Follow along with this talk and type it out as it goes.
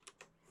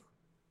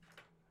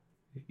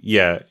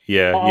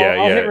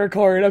I'll hit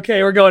record.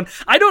 Okay, we're going.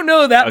 I don't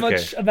know that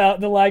much about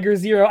the Liger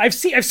Zero. I've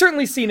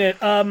certainly seen it.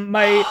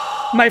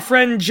 My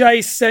friend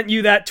Jice sent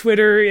you that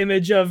Twitter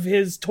image of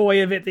his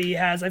toy of it that he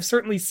has. I've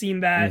certainly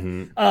seen that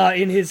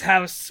in his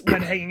house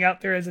when hanging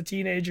out there as a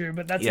teenager,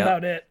 but that's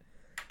about it.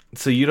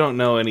 So you don't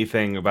know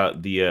anything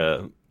about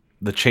the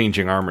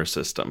changing armor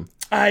system.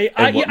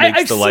 What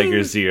makes the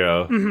Liger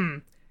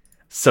Zero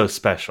so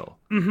special.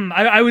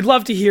 I would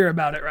love to hear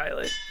about it,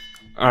 Riley.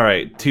 All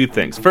right, two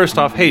things. First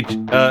off, hey,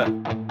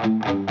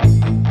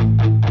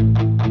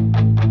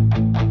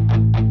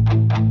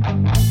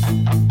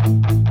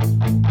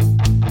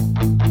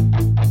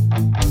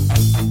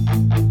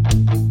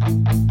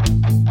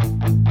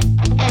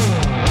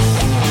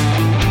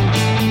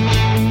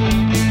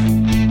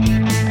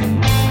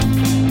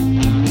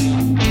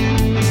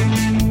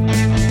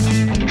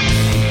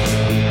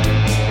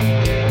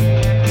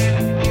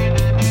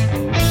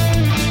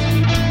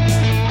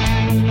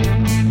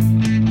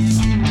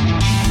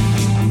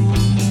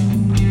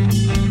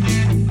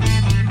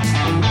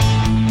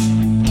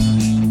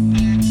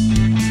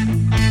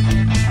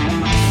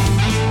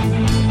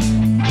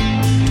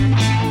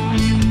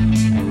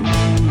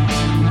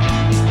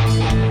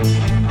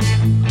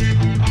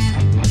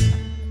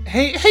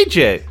 Hey,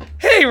 Jay.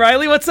 Hey,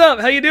 Riley, what's up?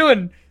 How you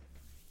doing?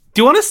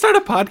 Do you want to start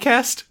a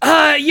podcast?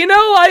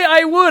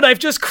 I would. I've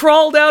just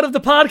crawled out of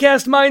the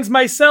podcast mines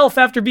myself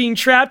after being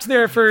trapped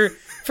there for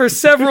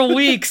several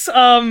weeks.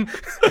 There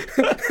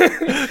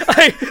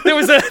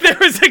was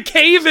a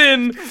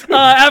cave-in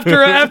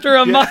after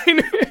a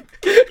miner.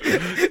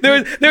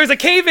 There was a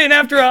cave-in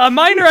after a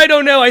miner I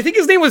don't know. I think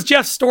his name was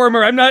Jeff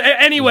Stormer. I'm not.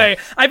 Anyway,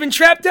 I've been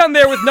trapped down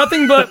there with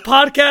nothing but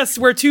podcasts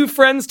where two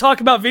friends talk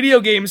about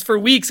video games for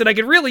weeks, and I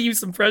could really use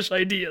some fresh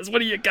ideas. What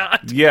do you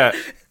got? Yeah.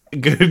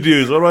 Good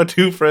news. What about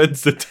two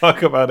friends to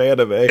talk about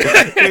anime?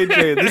 Hey,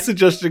 Jay, this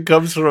suggestion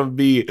comes from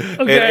me. Okay.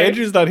 And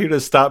Andrew's not here to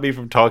stop me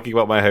from talking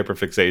about my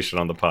hyperfixation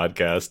on the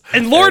podcast.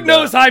 And Lord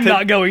knows I'm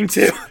not going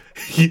to.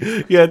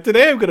 Yeah,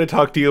 today I'm going to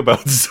talk to you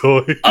about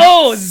Zoids.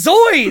 Oh,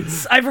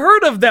 Zoids! I've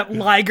heard of that.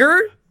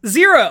 Liger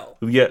Zero.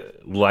 Yeah,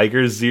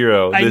 Liger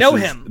Zero. I know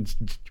him.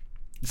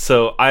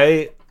 So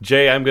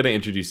Jay, I'm going to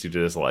introduce you to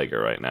this Liger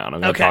right now, and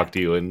I'm going to talk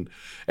to you, and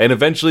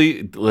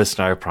eventually,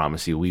 listener, I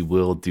promise you, we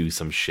will do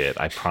some shit.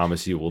 I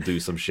promise you, we'll do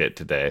some shit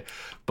today.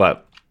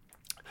 But,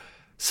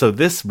 so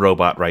this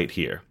robot right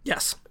here.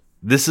 Yes.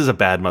 This is a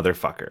bad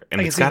motherfucker,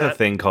 and it's got a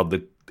thing called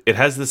it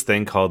has this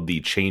thing called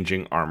the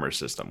changing armor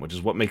system, which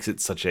is what makes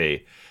it such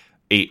a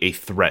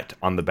threat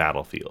on the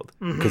battlefield.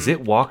 Because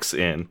it walks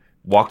into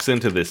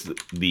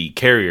the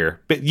carrier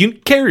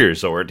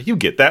Zord. You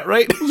get that,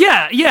 right?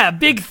 Yeah,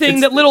 big thing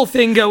that little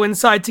thing go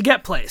inside to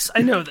get place.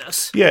 I know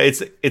this. Yeah,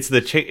 it's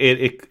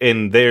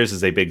and theirs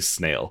is a big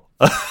snail.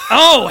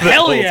 Oh,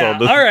 hell yeah.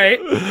 All right.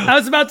 I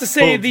was about to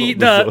say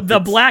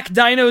the black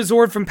Dino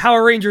Zord from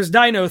Power Rangers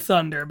Dino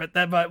Thunder, but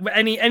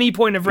any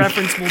point of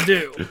reference will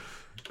do.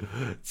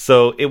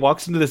 So it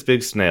walks into this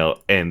big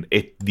snail, and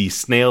the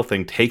snail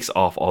thing takes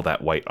off all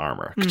that white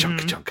armor, ka-chunk,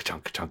 ka-chunk,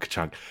 ka-chunk, ka-chunk,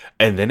 ka-chunk,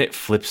 and then it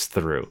flips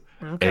through.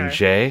 Okay. And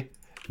Jay,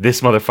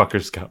 this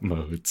motherfucker's got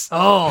modes.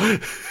 Oh,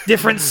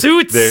 different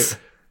suits.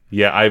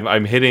 Yeah,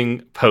 I'm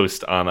hitting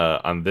post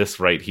on this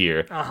right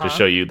here to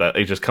show you that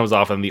it just comes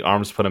off and the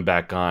arms put him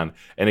back on,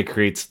 and it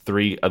creates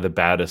three of the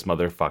baddest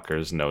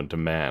motherfuckers known to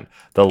man: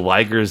 the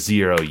Liger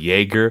Zero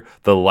Jaeger,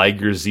 the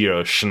Liger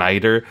Zero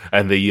Schneider,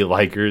 and the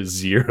Liger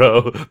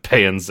Zero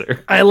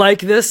Panzer. I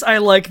like this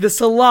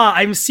a lot.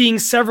 I'm seeing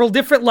several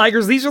different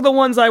Ligers. These are the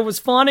ones I was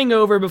fawning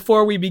over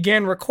before we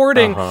began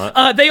recording.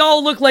 They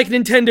all look like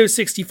Nintendo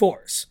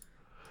 64s.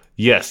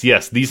 Yes,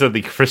 these are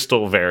the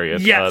crystal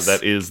variant. Yes.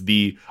 That is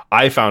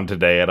I found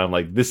today, and I'm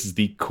like, this is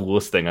the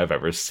coolest thing I've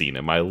ever seen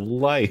in my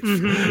life.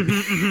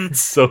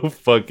 It's so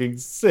fucking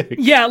sick.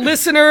 Yeah,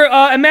 listener,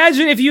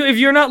 imagine if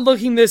you're not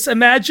looking this,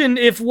 imagine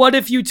what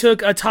if you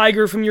took a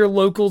tiger from your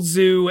local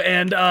zoo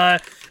and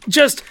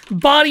just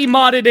body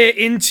modded it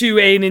into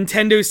a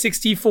Nintendo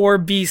 64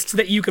 beast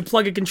that you could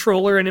plug a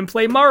controller in and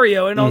play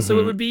Mario, and also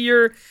it would be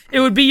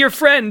your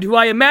friend who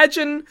I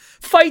imagine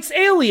fights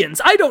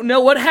aliens. I don't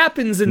know what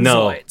happens in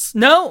Zoids.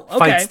 No? Okay.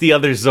 Fights the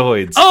other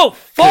Zoids. Oh,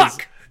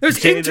 fuck!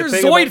 There's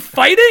inter-Zoid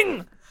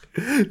fighting?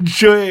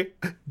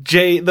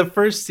 Jay, the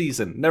first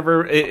season,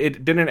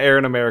 it didn't air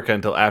in America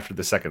until after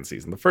the second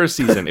season. The first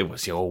season, it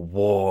was,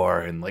 war,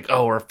 and like,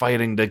 oh, we're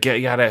fighting to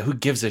get, yada, who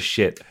gives a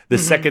shit? The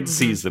second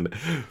season,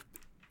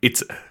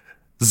 it's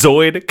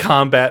Zoid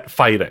combat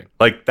fighting.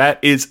 Like,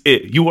 that is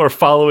it. You are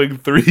following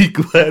three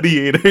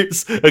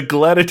gladiators, a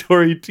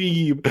gladiatory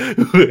team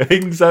who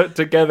hangs out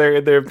together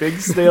in their big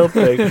snail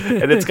thing.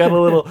 And it's got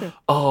a little,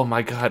 oh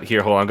my God.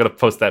 Here, hold on. I'm going to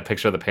post that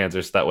picture of the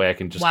Panzer so that way I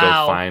can just go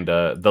find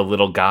the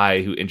little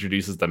guy who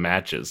introduces the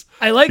matches.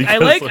 I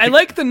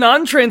like the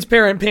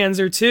non-transparent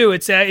Panzer too.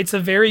 It's a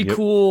very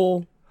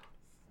cool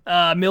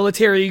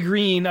military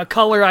green, a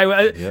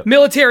color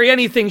military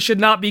anything should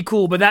not be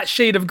cool, but that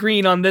shade of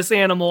green on this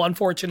animal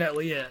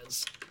unfortunately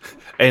is.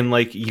 and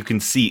like you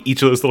can see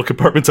each of those little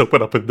compartments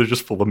open up, and they're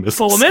just full of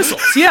missiles. Full of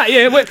missiles.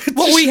 Yeah. What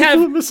we have,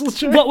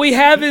 what we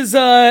have is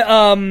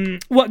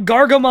what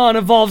Gargamon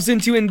evolves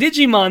into in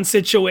Digimon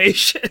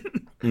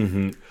situation.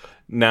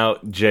 Now,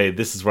 Jay,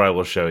 this is what I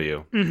will show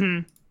you.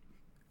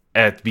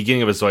 At the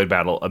beginning of a Zoid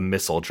battle, a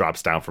missile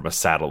drops down from a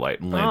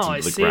satellite and lands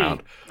into the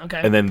ground. Okay.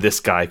 And then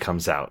this guy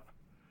comes out.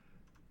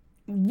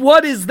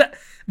 What is that?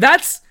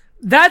 That's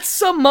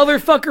some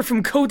motherfucker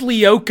from Code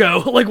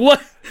Lyoko. Like,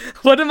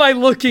 what am I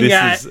looking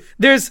at?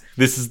 This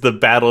is the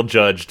battle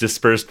judge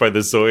dispersed by the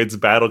Zoids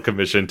Battle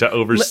Commission to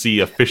oversee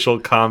official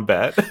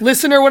combat.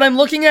 Listener, what I'm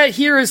looking at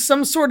here is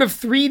some sort of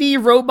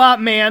 3D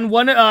robot man.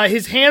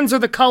 His hands are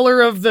the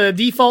color of the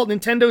default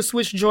Nintendo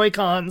Switch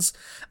Joy-Cons.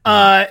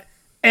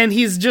 And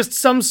he's just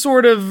some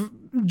sort of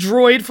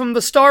droid from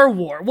the Star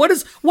Wars.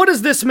 What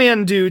does this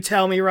man do?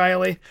 Tell me,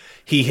 Riley.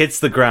 He hits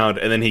the ground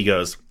and then he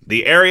goes,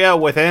 "The area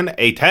within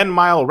a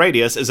 10-mile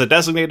radius is a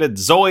designated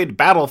Zoid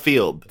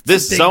battlefield.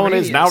 This zone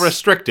is now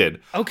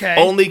restricted. Okay.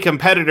 Only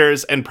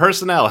competitors and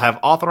personnel have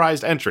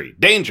authorized entry.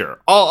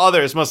 Danger. All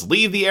others must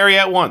leave the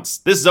area at once.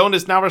 This zone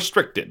is now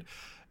restricted.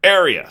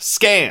 Area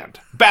scanned.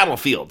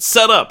 Battlefield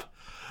set up.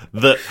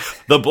 The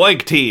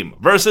blank team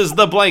versus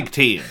the blank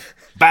team.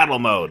 Battle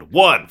mode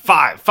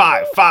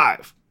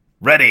 1-5-5-5.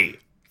 Ready.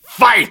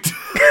 Fight!"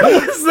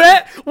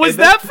 Was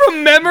that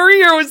from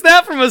memory or was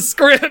that from a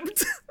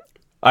script?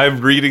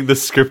 I'm reading the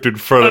script in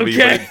front of me,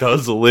 but it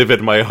does live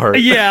in my heart.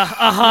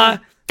 Yeah,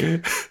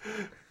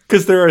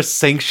 Because there are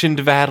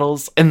sanctioned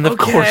battles, and of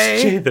course,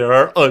 Jay, there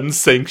are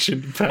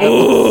unsanctioned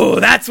battles. Ooh,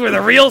 that's where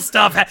the real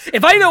stuff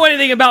if I know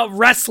anything about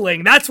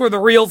wrestling, that's where the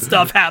real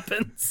stuff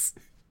happens.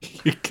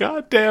 You're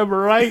goddamn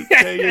right,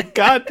 Jay. You're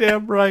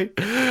goddamn right.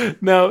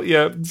 No,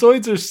 yeah,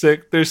 Zoids are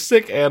sick. They're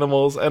sick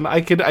animals, and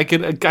I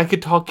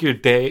could talk your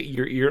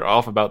ear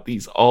off about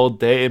these all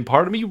day. And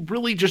part of me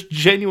really just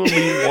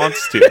genuinely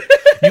wants to.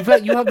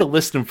 You have the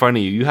list in front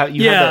of you. You have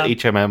that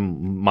HMM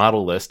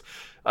model list.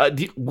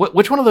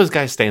 Which one of those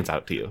guys stands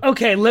out to you?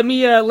 Okay, let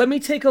me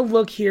take a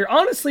look here.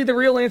 Honestly, the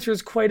real answer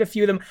is quite a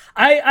few of them.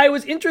 I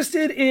was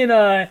interested in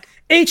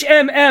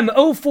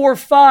HMM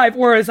 045,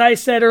 or as I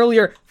said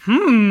earlier,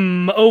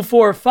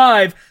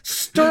 045,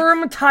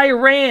 Sturm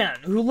Tyran,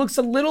 who looks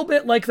a little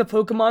bit like the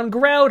Pokemon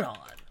Groudon.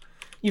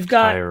 You've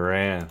got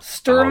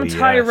Sturm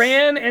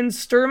Tyran and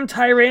Sturm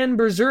Tyran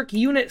Berserk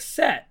unit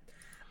set.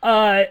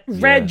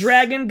 Red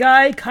Dragon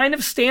guy kind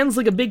of stands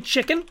like a big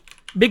chicken.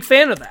 Big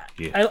fan of that.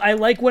 Yeah. I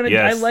like when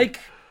I like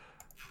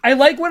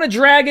when a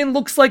dragon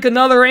looks like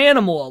another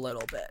animal a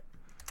little bit.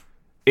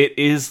 It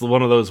is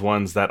one of those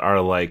ones that are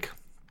like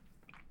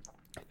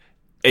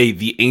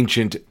the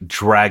ancient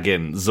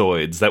dragon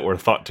Zoids that were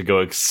thought to go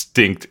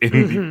extinct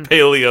in the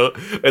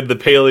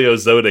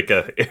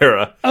Paleozoic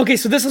era. Okay,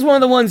 so this is one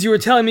of the ones you were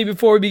telling me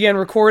before we began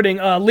recording.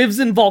 Lives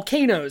in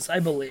volcanoes, I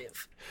believe.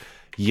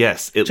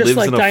 Yes, it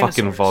lives in a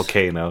fucking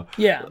volcano.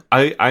 Yeah.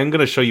 I'm going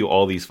to show you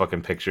all these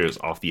fucking pictures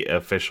off the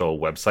official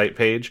website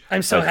page.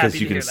 I'm so happy to hear that.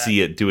 Because you can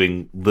see it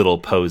doing little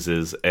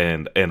poses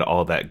and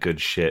all that good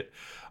shit.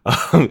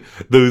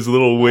 Those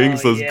little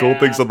wings, those gold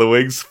things on the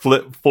wings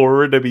flip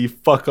forward to be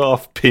fuck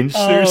off pinchers.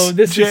 Oh,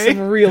 this is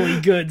some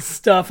really good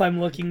stuff I'm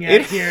looking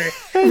at here.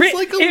 It's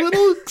like a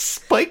little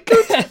spike.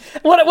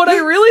 What I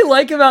really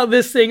like about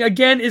this thing,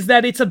 again, is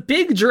that it's a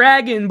big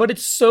dragon, but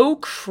it's so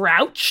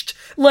crouched.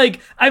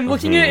 Like, I'm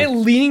looking at it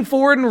leaning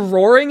forward and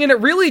roaring, and it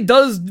really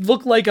does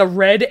look like a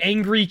red,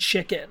 angry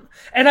chicken.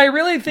 And I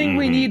really think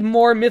we need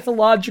more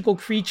mythological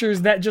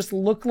creatures that just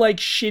look like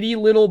shitty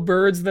little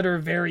birds that are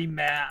very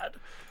mad.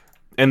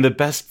 And the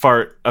best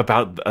part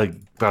about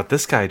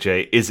this guy,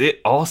 Jay, is it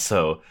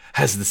also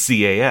has the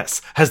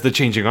CAS, has the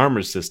changing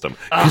armor system.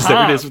 Because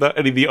there it is without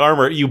any of the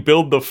armor. You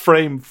build the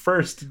frame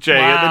first, Jay,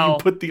 and then you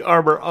put the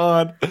armor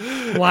on.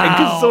 Wow. And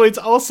because Zoids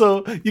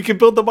also, you can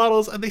build the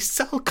models and they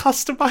sell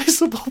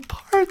customizable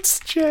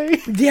parts,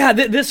 Jay. Yeah,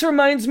 this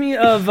reminds me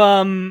of,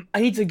 I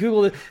need to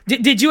Google it.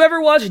 Did you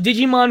ever watch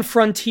Digimon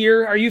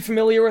Frontier? Are you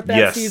familiar with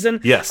that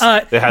season? Yes,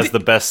 it has the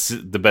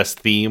best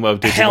theme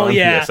of Digimon. Hell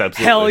yeah. Yes,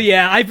 absolutely. Hell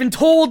yeah. I've been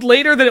told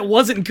later that it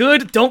wasn't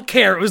good. Don't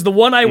care. It was the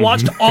one I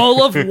watched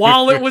all of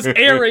while it was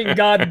airing.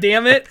 God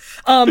damn it.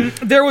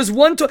 There was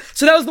one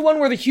so that was the one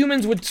where the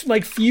humans would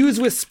like fuse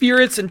with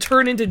spirits and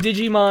turn into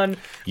Digimon.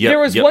 There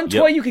was one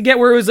toy you could get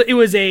where it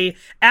was a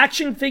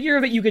action figure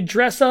that you could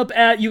dress up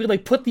at. You could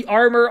like put the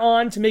armor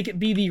on to make it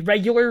be the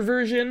regular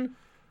version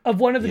of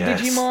one of the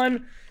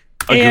Digimon.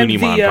 A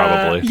Goonimon,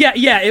 probably.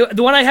 Yeah.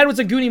 The one I had was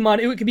a Goonimon.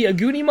 It could be a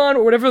Goonimon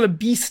or whatever the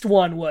Beast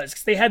one was,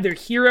 because they had their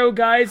hero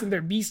guys and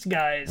their Beast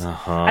guys.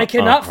 I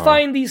cannot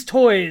find these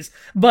toys,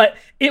 but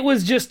it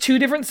was just two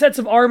different sets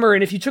of armor,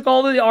 and if you took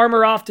all of the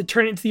armor off to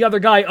turn it into the other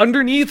guy,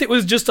 underneath it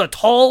was just a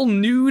tall,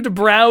 nude,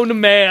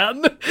 brown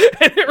man.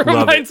 And it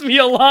reminds me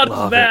a lot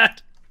of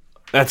that.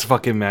 That's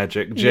fucking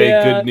magic. Jay,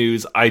 good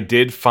news. I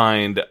did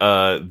find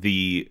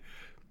the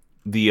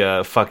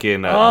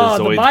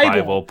Zoid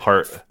Bible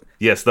part.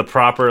 Yes, the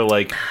proper,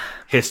 like,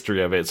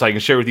 history of it, so I can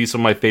share with you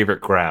some of my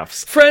favorite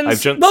graphs.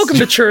 Friends, welcome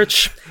to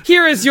church.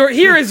 Here is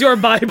your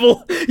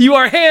Bible. You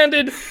are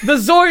handed the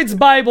Zoids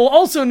Bible,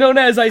 also known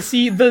as, I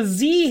see, the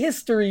Z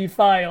history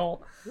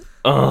file.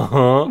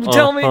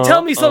 Tell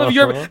me some of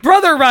your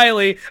brother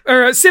Riley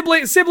or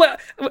sibling.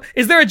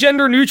 Is there a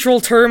gender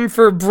neutral term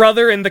for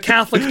brother in the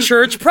Catholic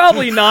Church?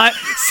 Probably not.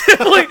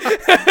 Sibling,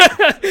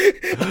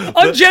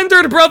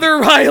 ungendered brother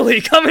Riley,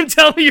 come and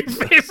tell me your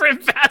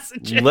favorite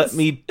passages. Let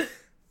me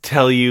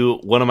tell you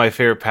one of my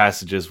favorite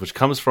passages, which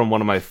comes from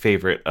one of my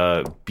favorite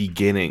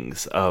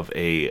beginnings of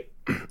a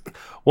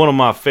one of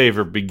my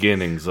favorite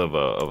beginnings of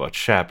a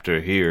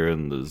chapter here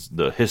in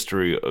the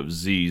history of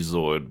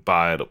Z-Zoid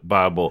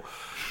Bible.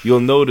 You'll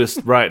notice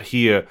right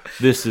here,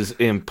 this is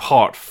in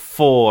part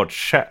 4,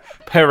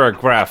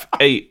 paragraph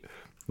 8,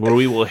 where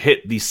we will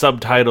hit the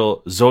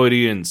subtitle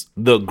Zoidians,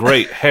 the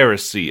Great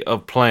Heresy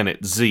of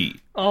Planet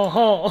Z.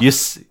 You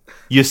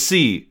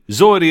see,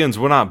 Zoidians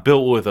were not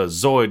built with a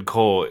Zoid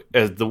core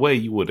as the way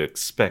you would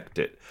expect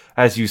it.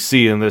 As you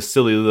see in this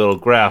silly little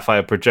graph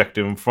I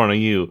projected in front of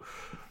you,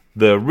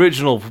 the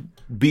original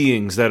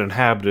beings that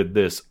inhabited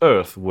this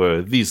earth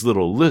were these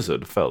little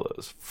lizard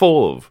fellas,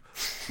 full of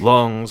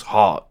lungs,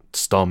 heart,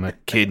 stomach,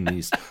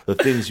 kidneys, the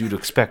things you'd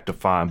expect to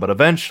find. But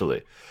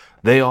eventually,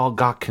 they all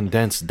got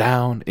condensed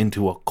down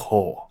into a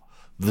core,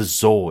 the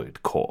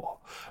Zoid core.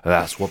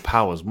 That's what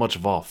powers much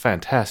of our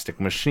fantastic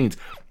machines.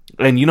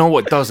 And you know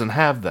what doesn't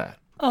have that?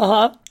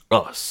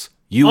 Us.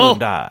 You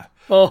and I.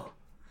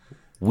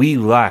 We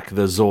lack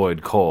the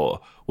Zoid core,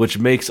 which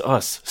makes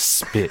us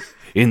spit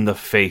in the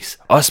face.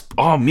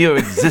 Our mere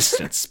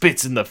existence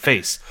spits in the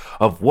face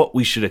of what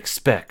we should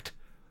expect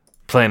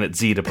Planet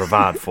Z to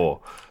provide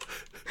for.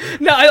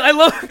 No, I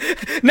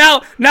love.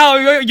 Now,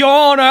 Your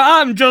Honor,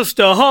 I'm just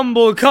a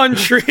humble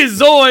country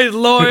Zoid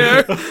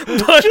lawyer,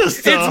 but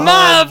it's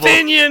my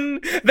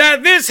opinion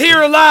that this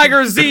here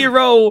Liger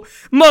Zero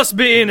must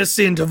be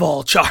innocent of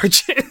all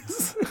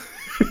charges.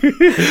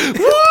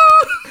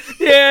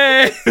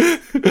 Yeah.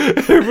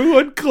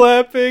 Everyone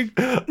clapping.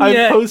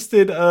 I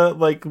posted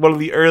like one of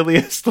the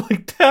earliest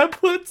like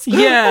tablets.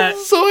 Yeah.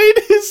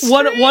 Zoid history.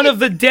 One of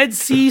the Dead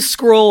Sea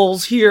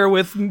Scrolls here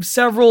with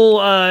several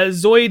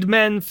Zoid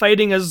men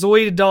fighting a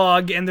Zoid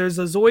dog, and there's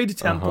a Zoid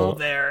temple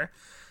there.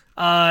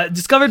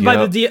 Discovered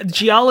by the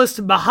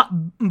geologist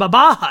Babahat.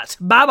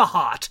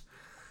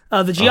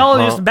 The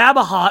geologist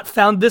Babahat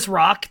found this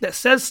rock that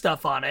says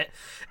stuff on it.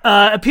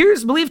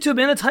 Appears believed to have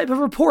been a type of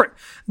report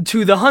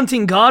to the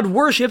hunting god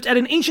worshipped at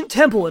an ancient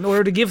temple in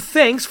order to give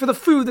thanks for the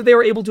food that they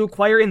were able to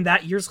acquire in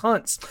that year's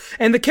hunts.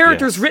 And the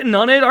characters written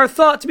on it are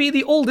thought to be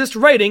the oldest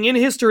writing in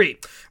history.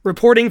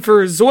 Reporting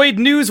for Zoid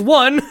News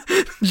 1,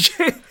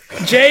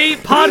 J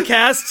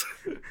Podcast,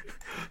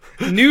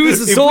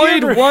 News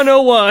Zoid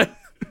 101.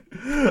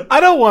 I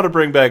don't want to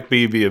bring back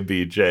BB and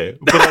BJ,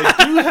 but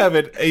I do have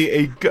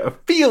a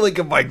feeling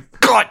in my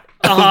gut.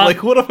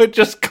 Like, what if I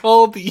just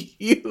called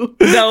you?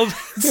 No.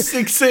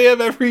 6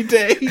 a.m. every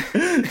day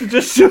to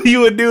just show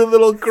you a new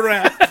little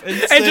graph.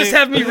 And just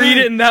have me read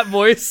it in that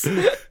voice.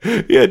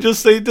 Yeah,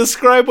 just say,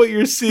 describe what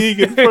you're seeing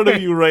in front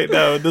of you right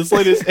now in this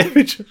latest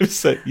image I've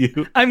sent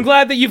you. I'm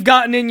glad that you've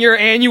gotten in your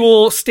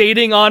annual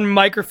stating on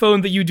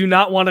microphone that you do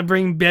not want to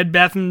bring Bed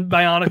Bath and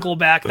Bionicle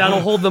back.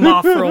 That'll hold them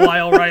off for a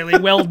while, Riley.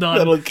 Well done.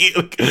 That'll keep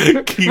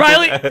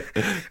Riley,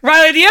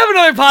 do you have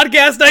another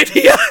podcast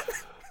idea?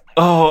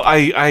 Oh,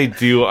 I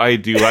do. I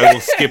will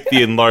skip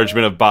the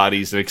enlargement of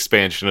bodies and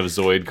expansion of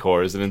Zoid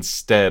cores, and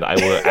instead I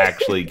will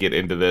actually get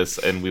into this,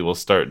 and we will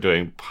start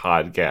doing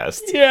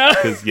podcasts. Yeah.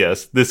 Because,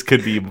 yes, this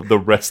could be the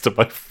rest of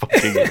my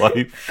fucking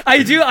life. I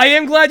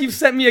am glad you've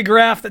sent me a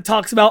graph that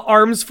talks about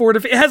arms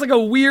fortification. It has like a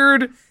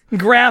weird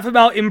graph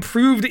about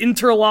improved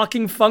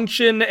interlocking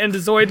function and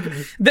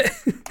Zoid.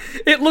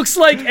 It looks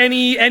like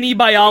any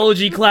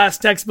biology class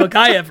textbook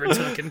I ever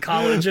took in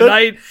college,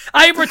 and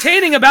I'm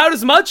retaining about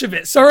as much of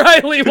it. So,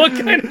 Riley, what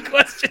kind of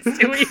questions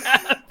do we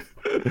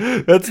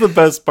have? That's the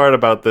best part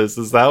about this,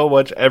 is how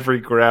much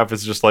every graph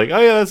is just like, oh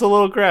yeah, that's a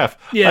little graph.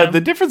 Yeah.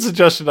 The different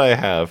suggestion I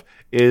have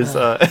is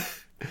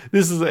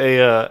this is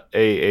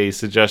a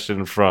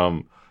suggestion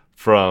from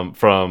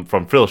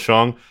Phil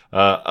Shong,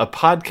 a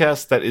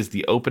podcast that is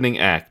the opening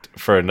act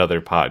for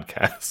another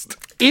podcast.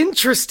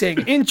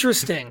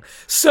 Interesting.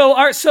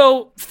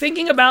 So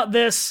thinking about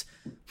this,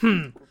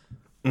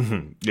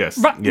 Yes.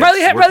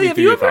 Riley, have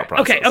you ever?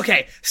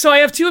 Okay. So I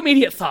have two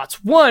immediate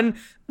thoughts. One,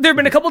 there have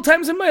been a couple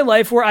times in my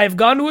life where I've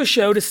gone to a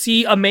show to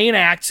see a main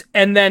act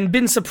and then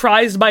been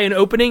surprised by an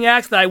opening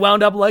act that I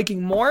wound up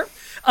liking more.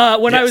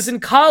 When I was in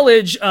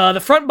college,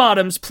 the Front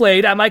Bottoms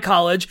played at my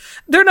college.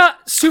 They're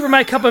not super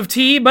my cup of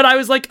tea, but I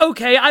was like,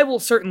 okay, I will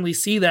certainly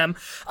see them.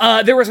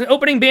 There was an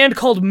opening band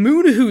called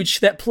Moon Hooch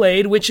that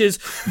played, which is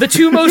the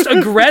two most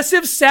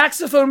aggressive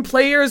saxophone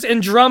players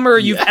and drummer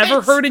you've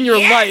ever heard in your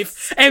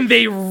life, and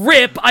they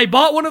rip. I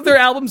bought one of their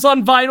albums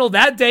on vinyl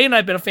that day, and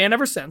I've been a fan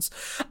ever since.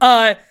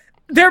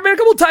 There have been a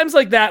couple times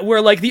like that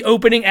where like the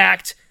opening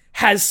act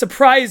has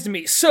surprised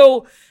me.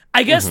 So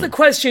I guess the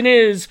question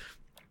is,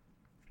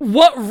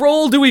 what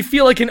role do we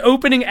feel like an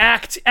opening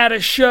act at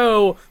a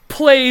show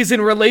plays in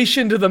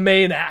relation to the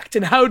main act,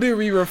 and how do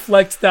we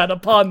reflect that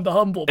upon the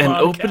Humble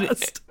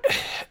podcast?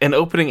 An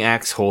opening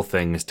act's whole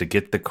thing is to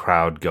get the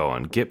crowd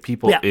going, get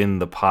people in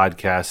the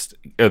podcast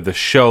or the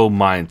show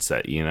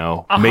mindset, you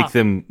know,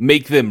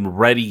 make them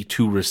ready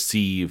to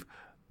receive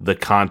the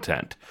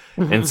content.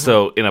 And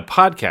so in a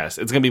podcast,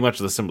 it's going to be much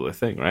of the similar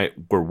thing, right?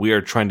 Where we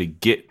are trying to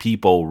get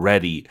people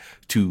ready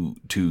to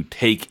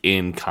take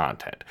in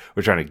content.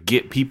 We're trying to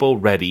get people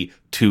ready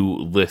to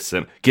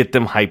listen, get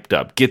them hyped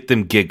up, get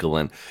them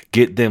giggling,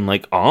 get them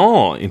like,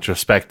 oh,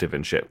 introspective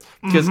and shit.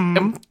 Because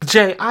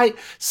Jay,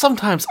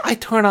 sometimes I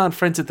turn on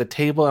Friends at the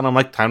Table and I'm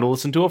like, time to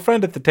listen to a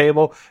friend at the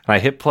table. And I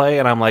hit play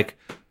and I'm like,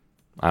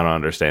 I don't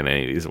understand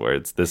any of these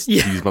words. These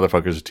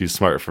motherfuckers are too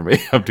smart for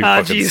me. I'm too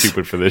fucking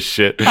stupid for this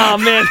shit. Oh,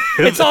 man.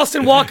 It's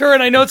Austin Walker,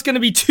 and I know it's going to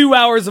be 2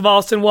 hours of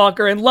Austin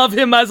Walker, and love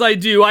him as I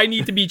do. I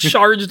need to be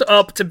charged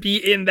up to be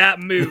in that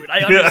mood. I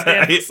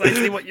understand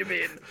precisely what you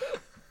mean.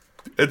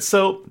 And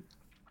so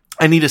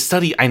I need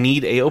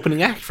a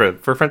opening act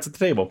for Friends at the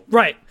Table.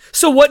 Right.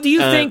 So what do you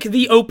think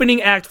the opening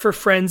act for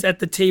Friends at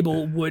the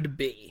Table would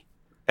be?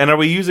 And are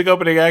we using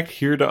opening act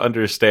here to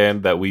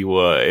understand that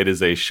it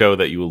is a show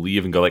that you will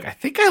leave and go like, I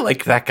think I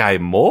like that guy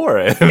more.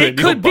 It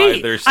could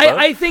be.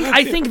 I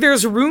think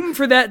there's room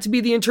for that to be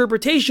the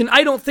interpretation.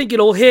 I don't think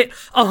it'll hit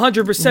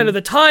 100% of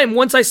the time.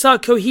 Once I saw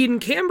Coheed and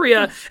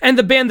Cambria, and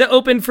the band that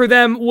opened for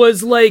them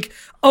was like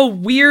a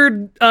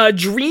weird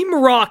dream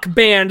rock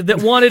band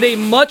that wanted a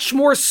much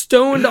more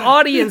stoned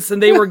audience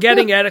than they were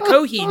getting at a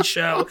Coheed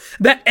show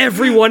that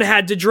everyone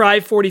had to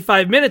drive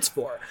 45 minutes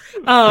for.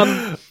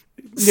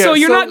 So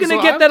you're not going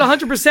to get that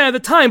 100% of the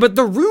time, but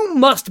the room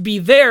must be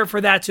there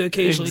for that to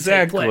occasionally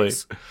take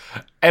place.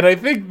 And I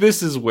think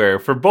this is where,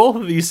 for both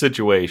of these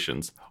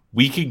situations,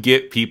 we can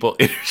get people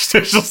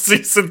Interstitial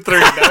Season 3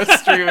 now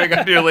streaming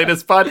on your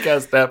latest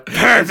podcast app.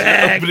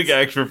 Perfect. Opening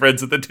act for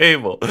Friends at the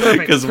Table.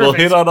 Because we'll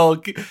hit on all...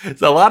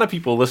 So a lot of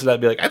people listen to that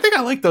and be like, I think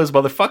I like those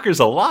motherfuckers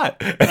a lot.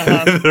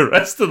 And the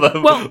rest of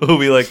them will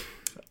be like,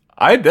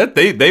 I bet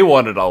they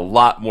wanted a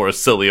lot more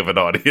silly of an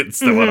audience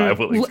than what I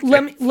will.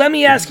 Let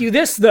me ask you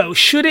this though: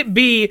 should it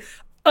be?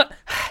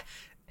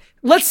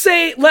 Let's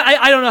say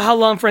I don't know how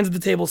long Friends at the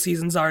Table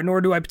seasons are,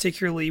 nor do I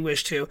particularly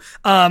wish to.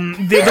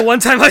 The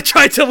one time I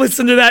tried to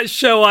listen to that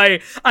show, I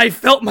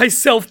felt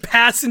myself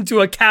pass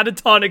into a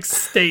catatonic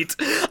state.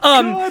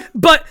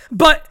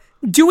 But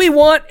do we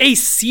want a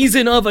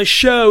season of a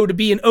show to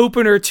be an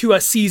opener to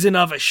a season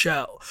of a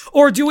show?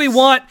 Or do we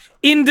want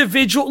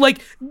individual,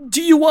 like,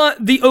 do you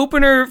want the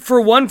opener for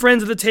one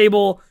Friends at the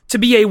Table to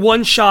be a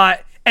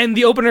one-shot and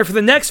the opener for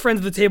the next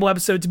Friends at the Table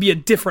episode to be a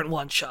different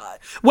one-shot?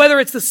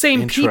 Whether it's the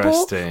same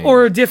people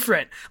or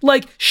different.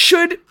 Like,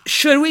 should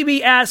we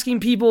be asking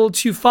people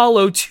to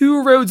follow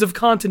two roads of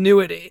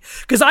continuity?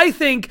 Because I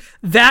think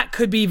that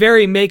could be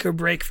very make or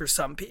break for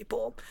some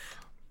people.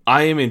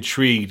 I am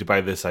intrigued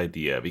by this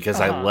idea because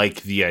I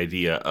like the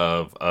idea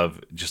of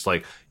just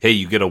like, hey,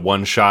 you get a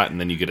one shot and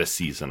then you get a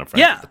season of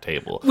Friends at the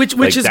Table,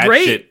 which is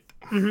great.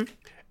 And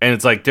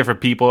it's like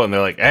different people, and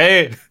they're like,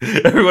 hey,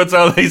 every once in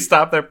a while they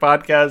stop their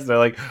podcast. And they're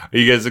like, are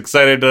you guys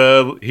excited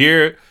to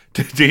hear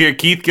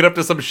Keith get up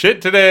to some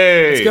shit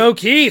today? Let's go,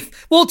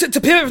 Keith. Well,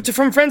 to pivot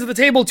from Friends at the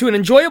Table to an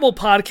enjoyable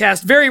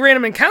podcast, Very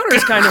Random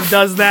Encounters kind of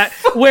does that,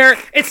 where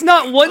it's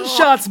not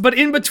one-shots, but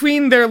in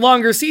between their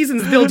longer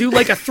seasons, they'll do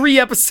like a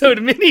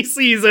 3-episode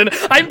mini-season.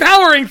 I'm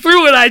powering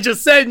through what I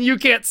just said, and you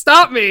can't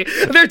stop me.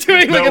 They're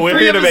doing like a 3-episode... we're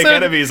here to make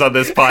enemies on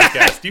this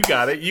podcast. You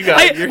got it. You're here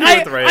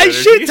with the right energy. I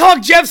shit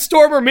talk Jeff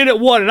Stormer minute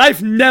 1, and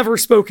I've never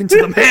spoken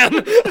to the man.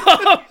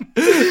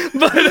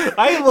 But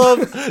I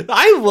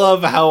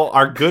love how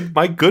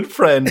my good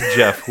friend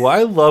Jeff, who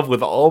I love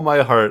with all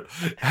my heart,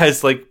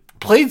 has like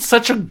played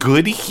such a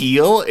good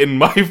heel in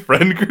my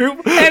friend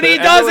group, and he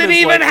doesn't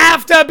even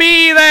have to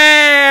be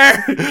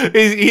there.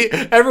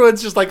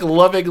 Everyone's just like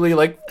lovingly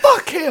like,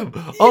 fuck him.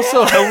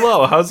 Also,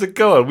 hello, how's it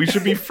going? We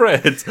should be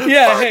friends.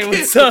 Yeah, hey,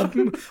 what's up?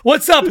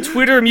 What's up,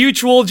 Twitter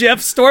mutual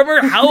Jeff Stormer?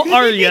 How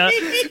are ya?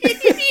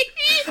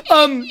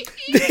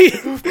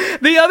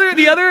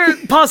 The other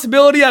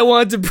possibility I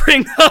wanted to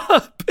bring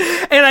up,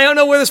 and I don't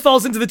know where this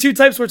falls into the two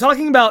types we're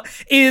talking about,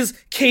 is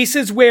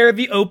cases where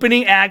the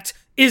opening act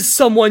is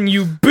someone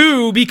you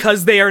boo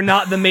because they are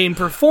not the main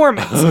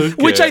performance,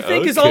 which I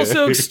think is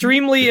also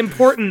extremely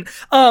important.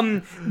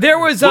 There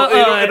was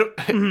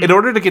in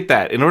order to get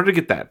that,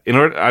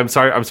 I'm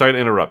sorry to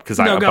interrupt because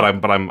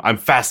I'm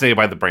fascinated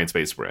by the brain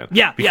space we're in.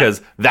 Yeah,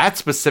 because that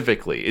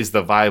specifically is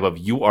the vibe of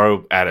you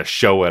are at a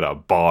show at a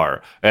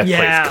bar that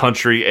plays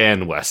country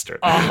and western,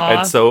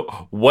 and so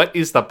what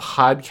is the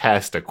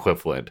podcast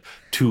equivalent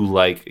to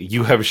like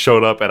you have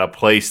showed up at a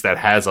place that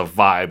has a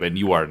vibe and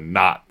you are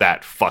not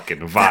that fucking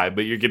vibe,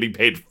 but you're getting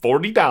paid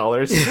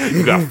 $40.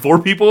 You got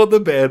 4 people in the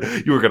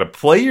band. You are gonna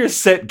play your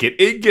set,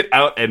 get in, get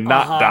out, and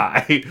not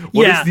die.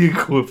 What is the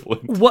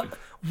equivalent?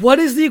 What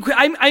is the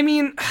equivalent? I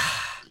mean,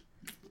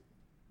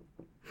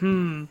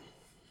 I'm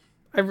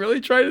really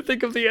trying to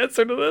think of the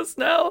answer to this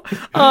now.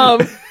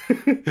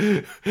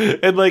 And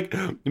like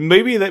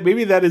maybe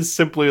that is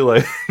simply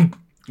like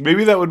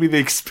Maybe that would be the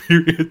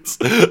experience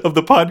of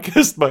the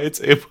podcast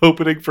Mites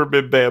opening for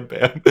Bim Bam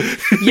Bam.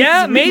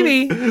 Yeah,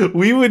 maybe.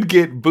 We would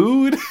get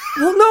booed.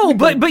 Well, no,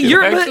 but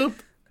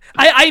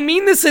I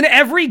mean this in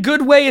every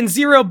good way and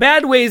zero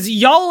bad ways.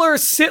 Y'all are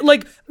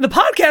like the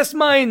podcast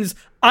minds.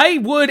 I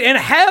would and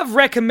have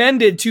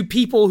recommended to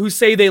people who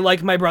say they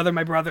like my brother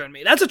and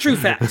me. That's a true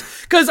fact.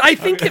 Because I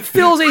think it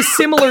fills a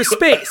similar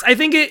space. I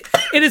think it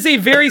is a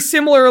very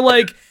similar,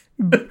 like,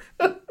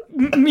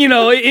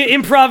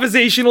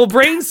 improvisational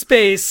brain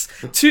space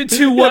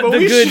to what the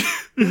good...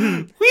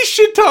 We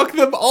should talk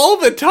them all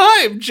the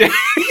time, Jay.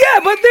 Yeah,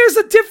 but there's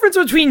a difference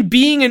between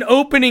being an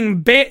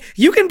opening band.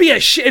 You can be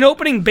an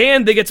opening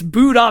band that gets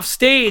booed off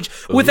stage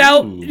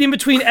without, in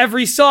between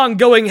every song,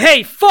 going,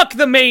 hey, fuck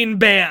the main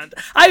band.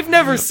 I've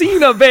never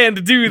seen a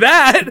band do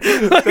that.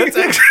 That's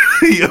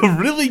actually a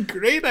really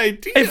great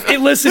idea.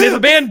 Listen, if a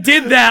band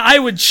did that, I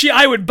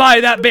would buy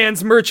that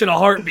band's merch in a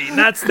heartbeat.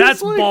 That's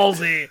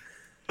ballsy.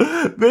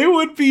 They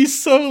would be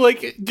so,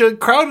 like, the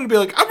crowd would be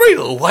like, I'm ready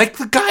to like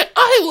the guy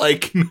I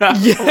like now.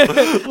 Yeah,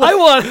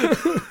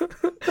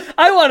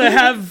 I want to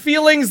have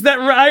feelings that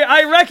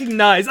I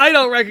recognize. I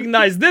don't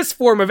recognize this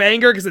form of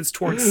anger because it's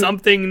towards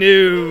something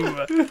new.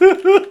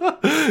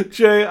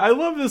 Jay, I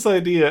love this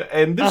idea,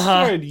 and this is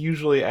where I'd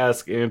usually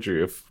ask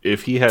Andrew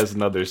if he has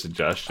another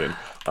suggestion.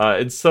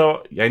 And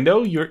so I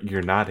know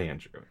you're not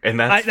Andrew, and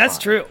that's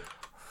true.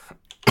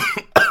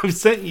 I've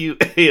sent you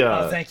a.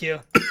 Oh, thank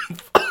you.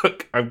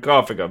 I'm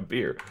coughing up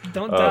beer.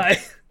 Don't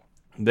die.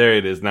 There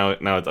it is. Now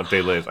it's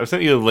updated latest. I've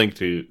sent you a link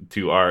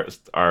to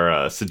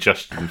our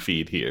suggestion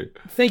feed here.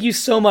 Thank you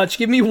so much.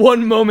 Give me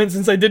one moment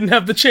since I didn't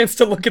have the chance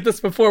to look at this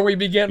before we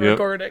began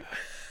recording.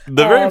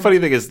 The very funny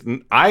thing is,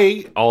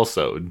 I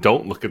also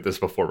don't look at this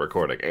before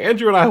recording.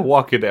 Andrew and I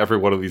walk into every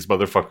one of these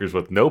motherfuckers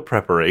with no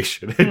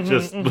preparation and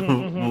just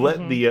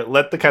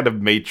let the kind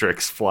of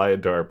matrix fly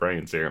into our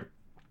brains here.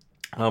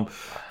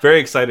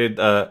 Very excited.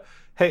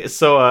 Hey,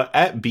 so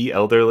at B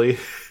Elderly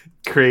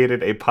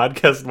created a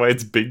Podcast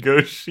Mites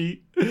bingo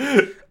sheet.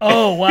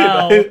 Oh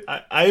wow!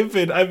 I've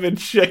been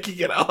checking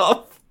it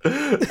off.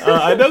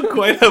 I don't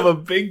quite have a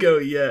bingo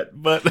yet,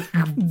 but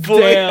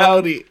boy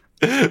howdy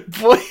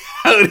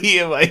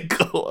am I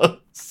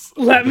close.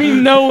 Let me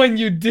know when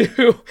you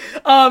do.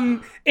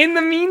 In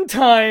the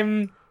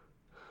meantime,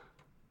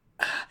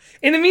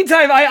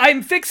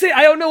 I'm fixing.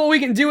 I don't know what we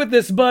can do with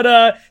this,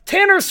 but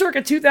Tanner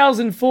circa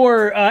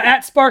 2004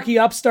 at Sparky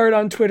Upstart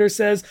on Twitter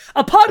says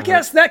a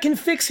podcast that can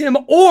fix him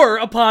or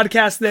a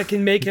podcast that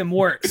can make him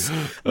worse.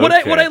 What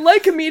I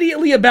like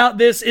immediately about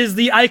this is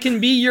the I can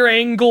be your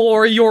angel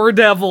or your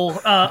devil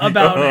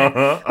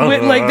about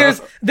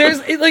it.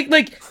 There's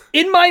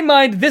in my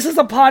mind, this is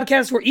a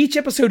podcast where each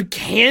episode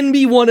can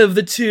be one of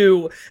the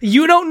two.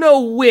 You don't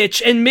know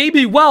which, and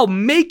maybe while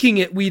making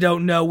it, we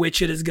don't know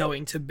which it is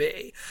going to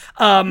be.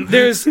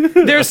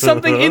 There's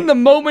something in the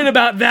moment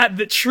about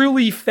that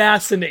truly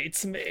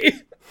fascinates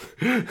me.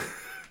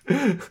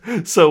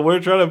 So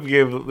we're trying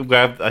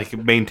to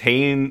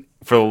maintain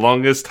for the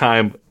longest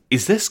time.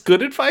 Is this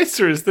good advice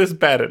or is this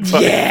bad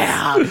advice?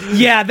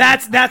 Yeah,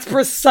 that's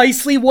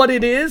precisely what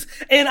it is,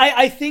 and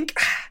I think.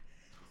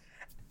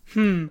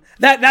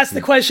 That's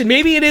the question.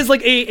 Maybe it is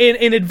like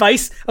an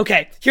advice.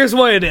 Okay, here's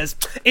what it is.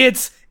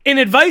 It's an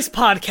advice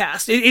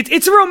podcast.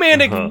 It's a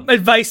romantic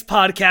advice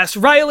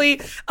podcast.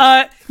 Riley,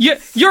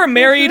 you're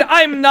married.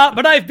 I'm not,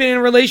 but I've been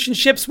in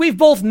relationships. We've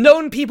both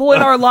known people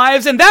in our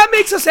lives, and that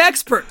makes us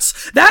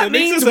experts. That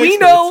means we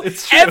know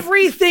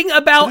everything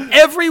about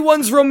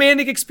everyone's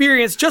romantic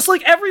experience, just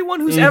like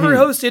everyone who's ever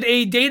hosted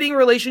a dating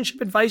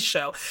relationship advice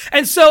show.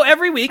 And so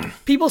every week,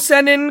 people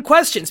send in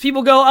questions.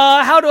 People go,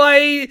 how do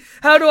I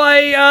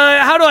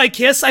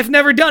kiss? I've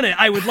never done it.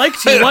 I would like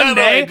to one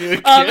day.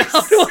 How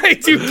do I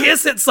do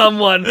kiss at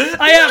someone?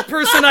 I have a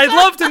person I'd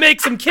love to make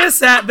some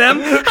kiss at them.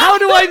 How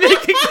do I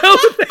make it go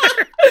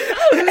there?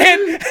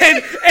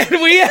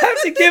 And we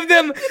have to give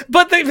them,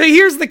 but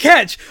here's the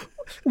catch.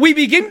 We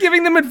begin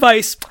giving them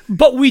advice,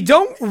 but we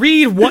don't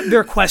read what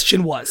their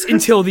question was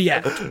until the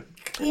end.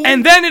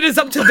 And then it is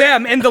up to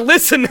them and the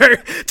listener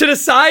to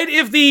decide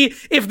if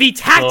the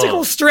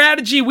tactical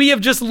strategy we have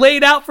just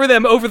laid out for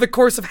them over the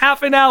course of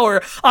half an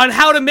hour on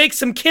how to make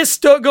some kiss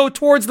go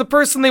towards the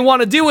person they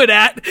want to do it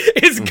at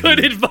is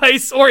good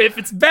advice or if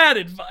it's bad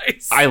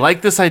advice. I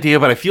like this idea,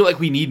 but I feel like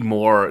we need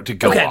more to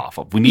go off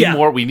of. We need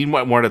more. We need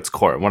more at its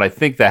core. And what I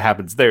think that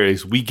happens there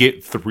is we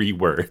get 3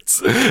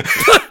 words.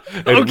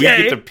 And we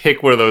get to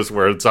pick where those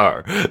words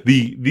are.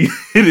 It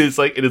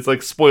is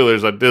like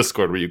spoilers on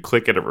Discord where you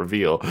click and it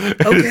reveal.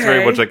 It's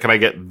very much like, can I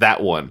get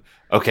that one?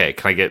 Okay,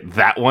 can I get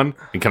that one?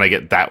 And can I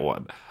get that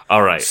one?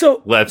 All right,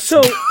 So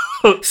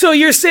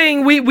you're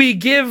saying we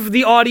give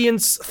the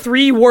audience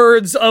 3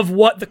 words of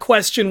what the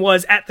question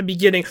was at the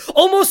beginning,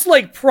 almost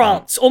like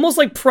prompts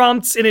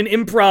in an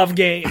improv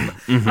game,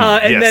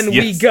 and then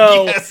we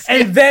go,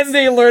 then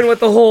they learn what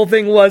the whole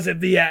thing was at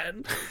the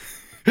end.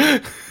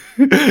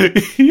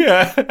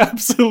 Yeah,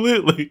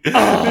 absolutely.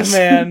 Oh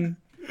man,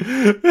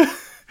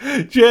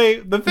 Jay,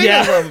 the thing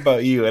I love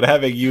about you and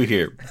having you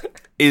here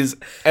is,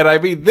 and I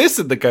mean this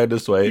in the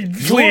kindest way, you're a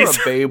Please.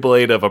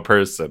 Beyblade of a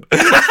person.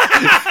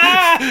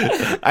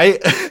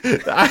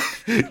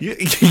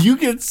 You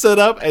get set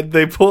up and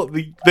they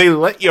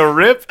let you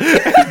rip,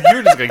 and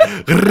you're just going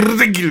ding,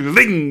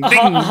 ding,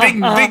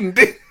 ding, ding,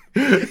 ding.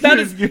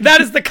 That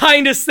is the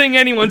kindest thing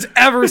anyone's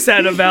ever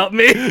said about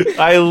me.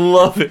 I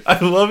love it. I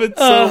love it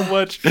so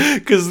much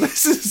because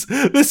this is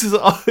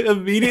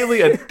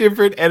immediately a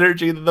different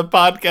energy than the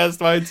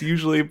podcast minds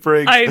usually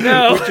bring. I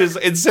know. Which is,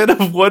 instead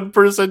of one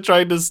person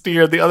trying to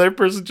steer, the other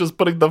person just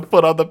putting the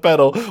foot on the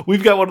pedal.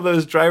 We've got one of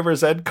those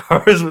driver's ed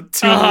cars with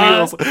two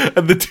wheels,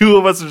 and the two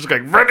of us are just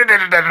going.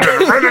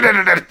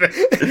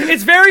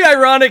 It's very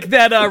ironic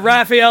that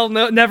Raphael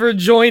never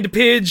joined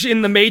Pidge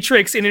in The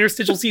Matrix in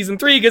Interstitial Season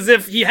 3, because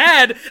if he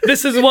had,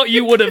 this is what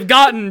you would have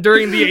gotten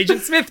during the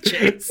Agent Smith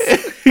chase.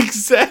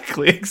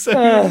 Exactly.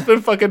 We've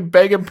been fucking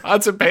banging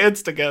pots and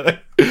pans together.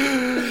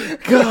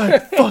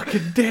 God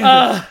fucking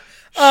damn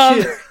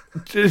it.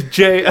 Shit.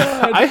 Jay,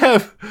 I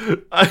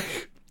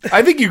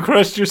think you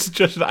crushed your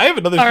suggestion. I have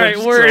another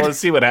suggestion, so I want to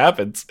see what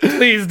happens.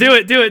 Please, do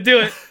it.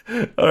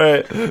 All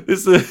right.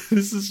 This is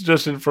a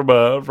suggestion from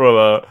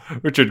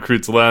Richard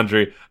Kreutz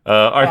Laundry,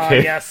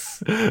 Arcade.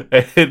 Yes.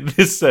 And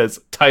this says,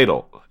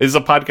 title. This is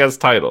a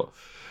podcast title.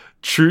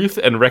 Truth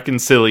and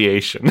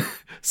Reconciliation.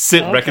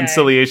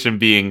 Reconciliation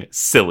being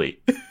silly.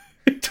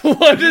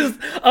 What is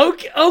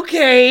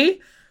okay?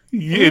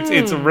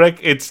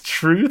 It's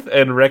truth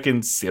and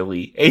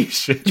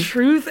reconciliation.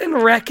 Truth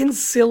and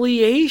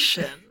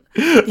reconciliation.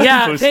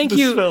 Yeah, thank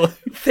you.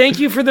 Thank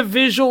you for the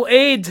visual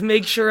aid to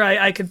make sure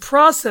I could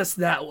process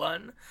that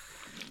one.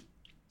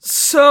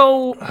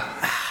 So,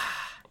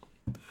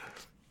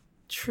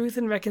 truth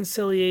and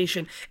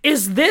reconciliation.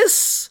 Is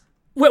this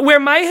where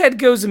my head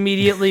goes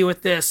immediately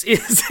with this?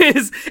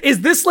 Is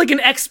this like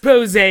an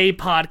expose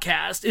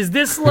podcast? Is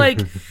this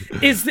like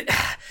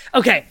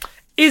okay?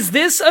 Is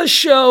this a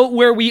show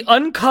where we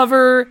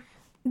uncover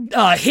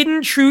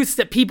hidden truths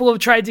that people have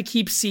tried to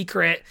keep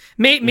secret?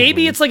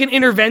 Maybe it's like an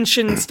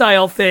intervention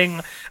style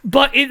thing,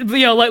 but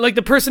like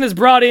the person is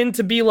brought in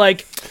to be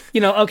like,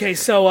 okay,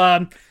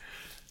 so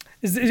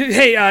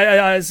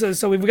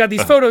so we've got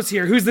these photos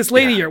here. Who's this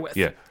lady you're with?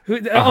 Yeah.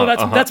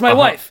 That's my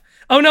wife.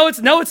 Oh, no, it's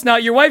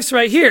not. Your wife's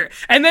right here.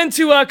 And then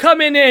to come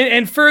in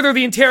and further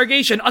the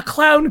interrogation, a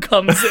clown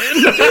comes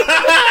in.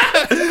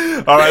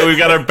 All right, we've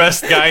got our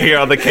best guy here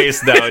on the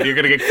case now, and you're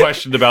going to get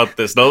questioned about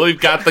this. Now, we've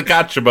got the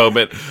gotcha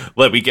moment.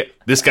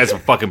 This guy's a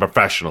fucking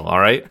professional, all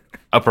right?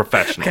 A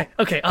professional.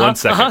 Okay. 1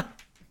 second.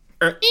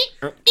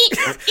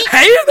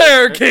 Hey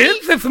there,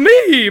 kids. It's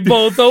me,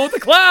 Bozo the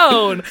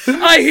Clown.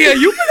 I hear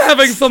you've been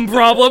having some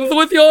problems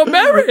with your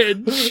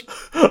marriage.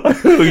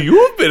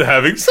 You've been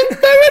having some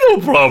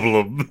marital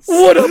problems.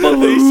 Would a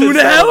balloon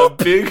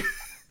help? He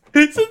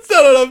sits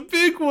down on a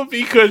big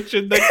whoopee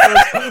cushion that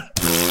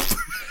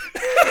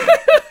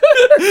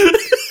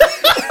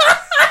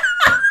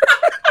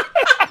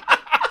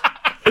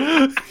goes...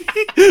 and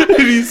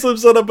he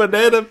slips on a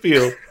banana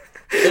peel.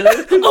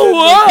 Oh,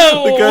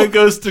 whoa! The guy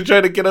goes to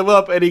try to get him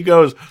up, and he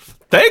goes,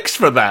 "Thanks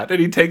for that." And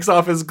he takes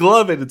off his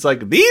glove, and it's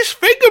like, these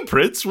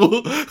fingerprints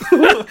will match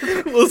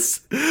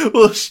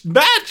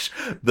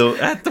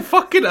at the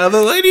fucking other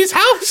lady's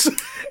house.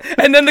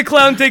 And then the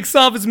clown takes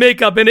off his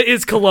makeup, and it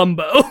is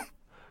Columbo.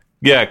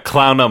 Yeah,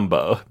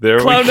 Clownumbo.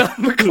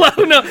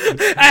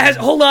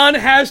 Hold on,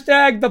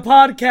 hashtag the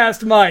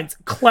podcast minds.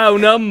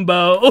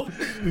 Clownumbo.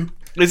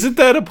 Isn't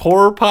that a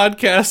horror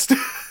podcast?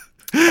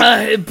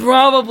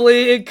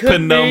 Probably it could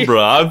Penumbra.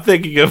 be. I'm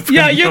thinking of Penumbra.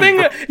 Yeah, you're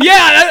thinking.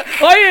 Yeah,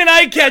 why didn't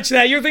I catch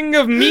that? You're thinking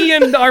of me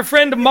and our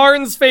friend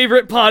Martin's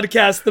favorite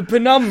podcast, the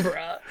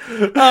Penumbra.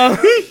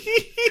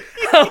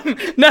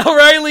 Now,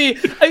 Riley,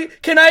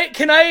 can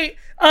I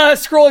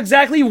scroll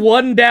exactly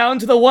one down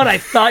to the one I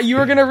thought you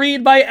were gonna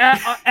read by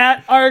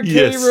at R.K.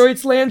 Yes.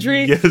 Royce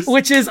Landry, Yes.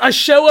 which is a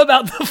show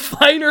about the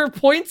finer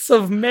points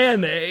of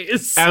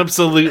mayonnaise.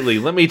 Absolutely.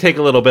 Let me take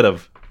a little bit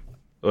of.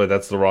 Oh,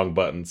 that's the wrong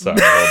button. Sorry.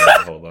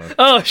 Hold on.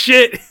 Oh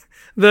shit!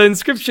 The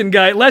inscription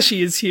guy,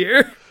 Leshy, is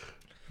here.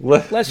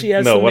 Leshy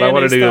has some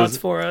mayonnaise thoughts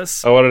for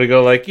us. I wanted to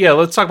go like, yeah,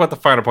 let's talk about the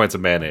finer points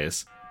of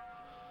mayonnaise.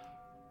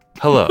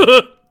 Hello.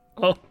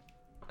 Oh.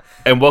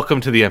 And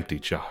welcome to The Empty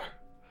Jar.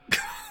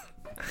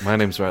 My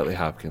name's Riley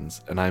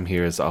Hopkins, and I'm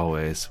here as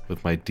always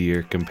with my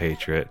dear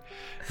compatriot,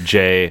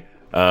 Jay,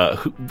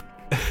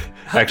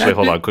 Actually,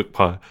 hold on, quick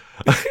pause.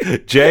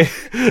 Jay.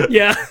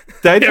 Yeah.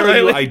 Did I tell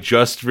you I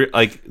just,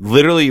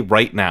 literally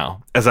right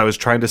now, as I was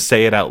trying to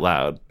say it out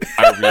loud,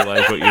 I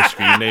realized what your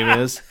stream name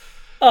is?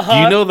 Do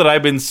you know that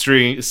I've been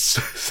saying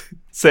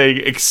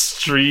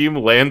Extreme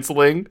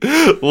Lansling?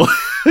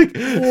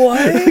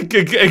 What?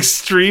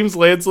 Extremes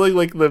Lansling,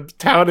 like the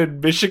town in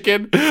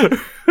Michigan?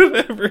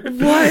 whatever.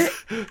 What?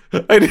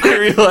 I didn't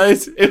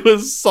realize it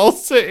was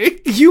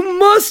salsa. You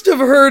must have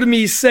heard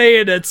me say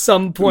it at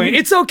some point.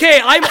 It's okay.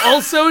 I'm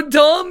also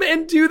dumb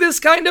and do this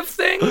kind of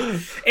thing.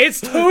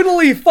 It's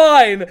totally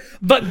fine.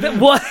 But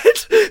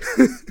what?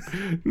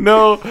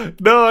 No,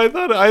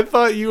 I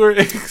thought you were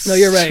No,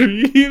 you're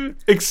right.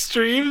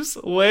 Extremes,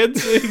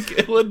 Lansing,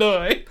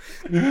 Illinois.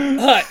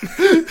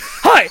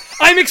 Hi,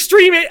 I'm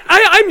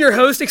I'm your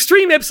host,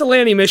 Extreme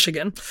Ypsilanti,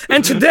 Michigan.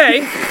 And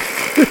today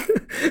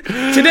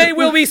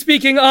we'll be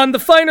speaking on the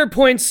finer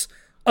points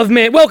of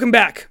welcome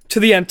back to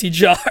the empty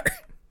jar.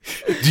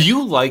 Do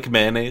you like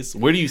mayonnaise?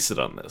 Where do you sit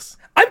on this?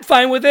 I'm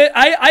fine with it.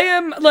 I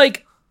am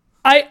like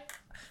I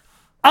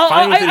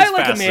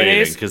like a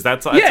mayonnaise because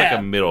that's like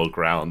a middle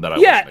ground that I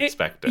wasn't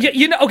expecting.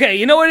 You know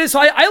what it is. So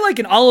I like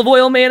an olive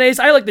oil mayonnaise.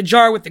 I like the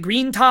jar with the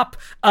green top.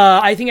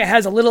 I think it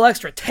has a little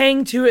extra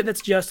tang to it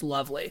that's just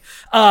lovely.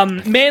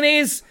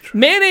 Mayonnaise.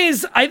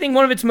 I think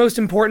one of its most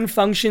important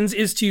functions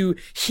is to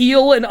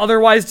heal an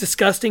otherwise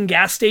disgusting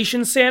gas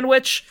station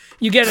sandwich.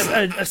 You get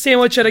a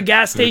sandwich at a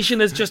gas station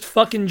that's just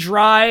fucking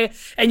dry,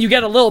 and you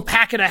get a little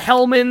packet of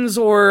Hellmann's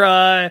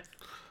or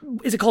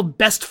is it called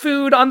Best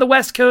Food on the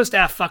West Coast?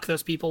 Fuck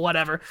those people,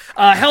 whatever.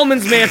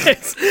 Hellmann's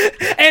mayonnaise.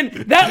 And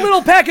that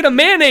little packet of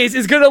mayonnaise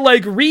is gonna,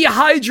 like,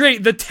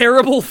 rehydrate the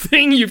terrible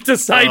thing you've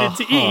decided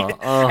to eat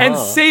and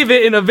save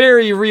it in a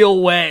very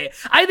real way.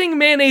 I think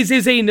mayonnaise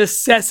is a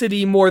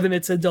necessity more than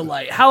it's a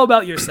delight. How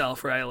about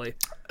yourself, Riley?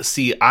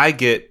 See, I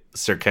get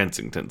Sir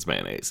Kensington's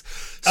mayonnaise.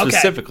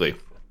 Specifically,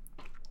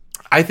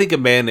 I think a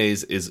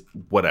mayonnaise is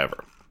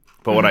whatever.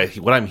 But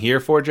what I'm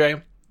here for,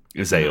 Jay,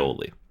 is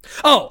aioli.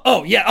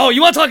 Oh, yeah. Oh,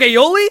 you want to talk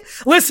aioli?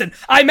 Listen,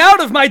 I'm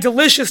out of my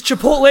delicious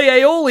Chipotle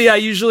aioli I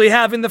usually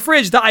have in the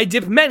fridge that I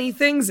dip many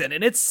things in,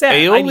 and it's sad.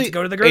 I need to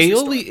go to the grocery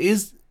store.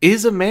 Aioli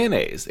is a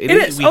mayonnaise. It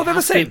is. They're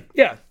the same.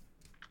 Yeah.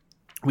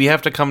 We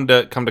have to come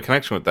to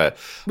connection with that.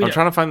 I'm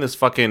trying to find this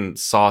fucking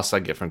sauce I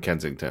get from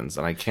Kensington's,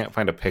 and I can't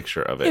find a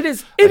picture of it. It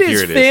is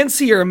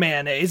fancier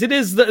mayonnaise. It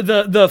is the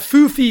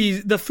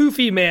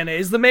foofy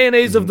mayonnaise, the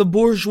mayonnaise of the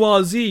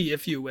bourgeoisie,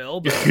 if you will.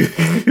 But,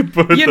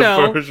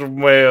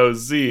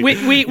 bourgeoisie.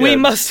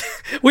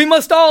 We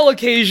must all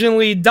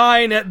occasionally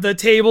dine at the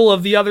table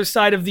of the other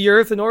side of the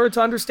earth in order to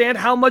understand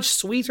how much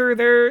sweeter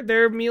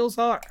their meals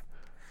are.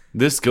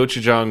 This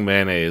gochujang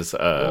mayonnaise,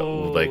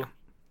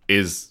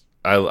 is.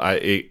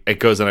 It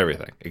goes in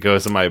everything. It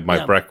goes in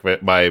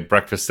my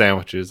breakfast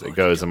sandwiches. It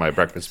goes in my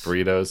breakfast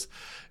burritos.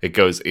 It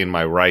goes in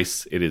my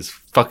rice. It is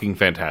fucking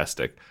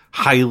fantastic.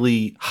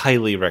 Highly,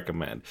 highly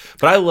recommend.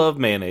 But I love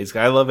mayonnaise.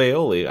 I love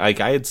aioli.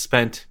 I had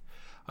spent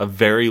a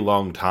very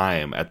long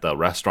time at the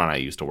restaurant I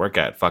used to work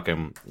at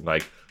fucking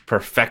like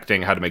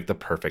perfecting how to make the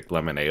perfect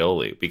lemon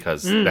aioli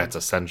because that's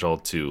essential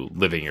to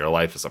living your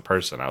life as a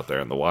person out there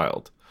in the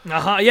wild.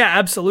 Yeah,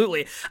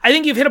 absolutely. I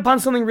think you've hit upon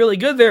something really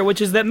good there,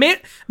 which is that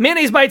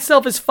mayonnaise by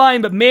itself is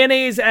fine, but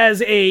mayonnaise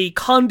as a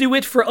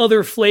conduit for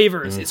other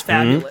flavors is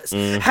fabulous.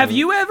 Have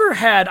you ever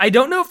had, I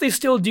don't know if they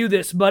still do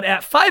this, but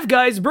at Five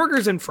Guys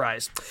Burgers and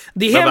Fries,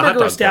 the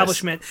hamburger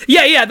establishment. Place.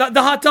 Yeah,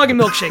 the hot dog and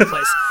milkshake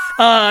place.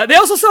 They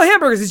also sell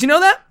hamburgers. Did you know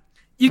that?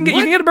 You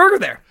can get a burger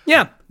there.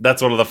 Yeah. That's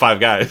one of the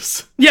Five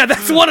Guys. Yeah,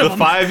 that's one of them.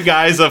 The Five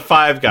Guys of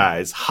Five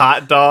Guys.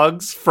 Hot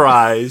dogs,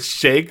 fries,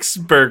 shakes,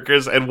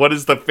 burgers, and what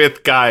is the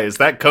fifth guy? Is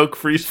that Coke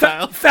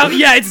Freestyle?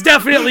 Yeah, it's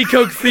definitely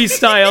Coke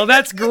Freestyle.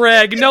 That's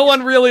Greg. No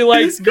one really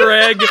likes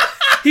Greg.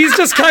 He's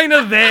just kind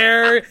of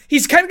there.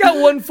 He's kind of got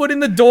one foot in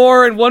the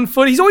door and one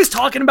foot. He's always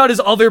talking about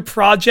his other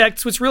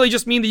projects, which really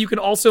just mean that you can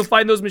also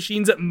find those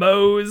machines at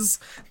Moe's.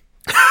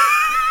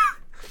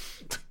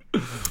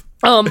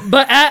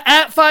 But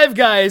at Five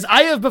Guys,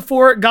 I have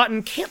before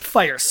gotten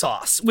campfire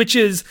sauce, which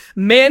is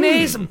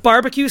mayonnaise,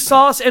 barbecue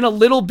sauce, and a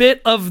little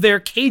bit of their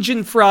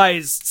Cajun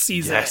fries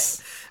seasoning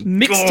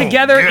mixed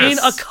together in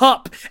a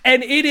cup,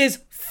 and it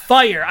is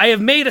fire. I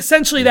have made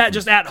essentially that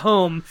just at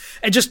home,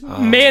 and just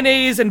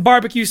mayonnaise and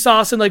barbecue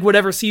sauce and like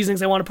whatever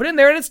seasonings I want to put in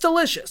there, and it's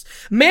delicious.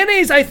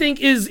 Mayonnaise, I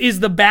think, is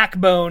the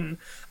backbone.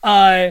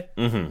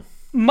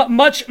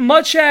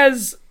 Much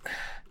as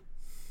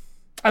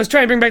I was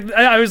trying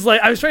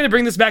to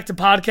bring this back to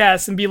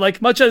podcasts and be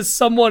like, much as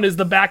someone is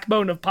the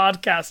backbone of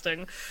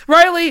podcasting,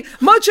 Riley,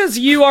 much as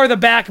you are the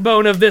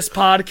backbone of this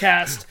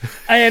podcast,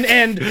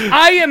 and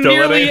I am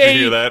merely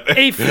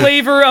a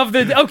flavor of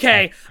the,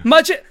 okay,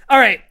 all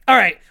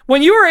right.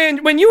 When you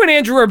and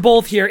Andrew are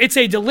both here, it's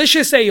a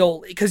delicious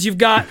aioli because you've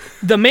got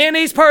the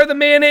mayonnaise part of the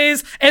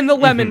mayonnaise and the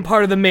lemon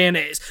part of the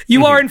mayonnaise.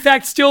 You are in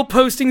fact still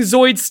posting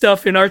Zoid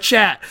stuff in our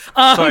chat.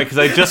 Sorry, because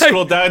I just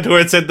scrolled down to where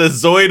it said the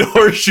Zoid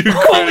horseshoe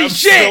crab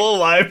still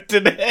alive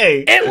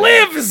today. It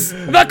lives!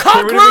 The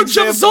cockroach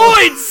of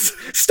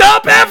Zoids!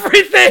 Stop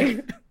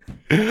everything!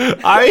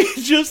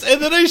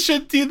 And then I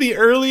sent you the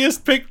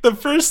earliest pick, the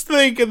first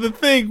thing in the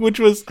thing, which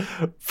was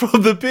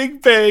from the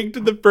Big Bang to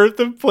the birth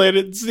of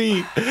Planet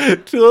Z.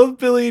 12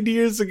 billion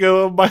years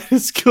ago, a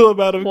minuscule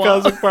amount of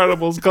cosmic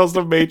particles caused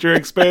a major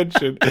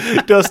expansion.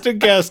 Dust and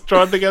gas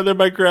drawn together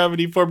by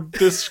gravity formed a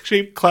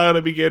disc-shaped cloud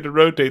and began to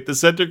rotate. The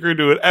center grew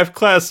to an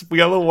F-class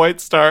yellow-white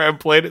star, and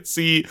Planet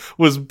Z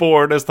was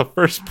born as the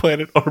first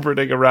planet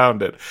orbiting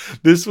around it.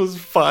 This was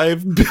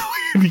 5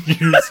 billion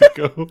years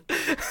ago.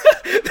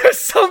 There's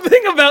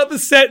something about the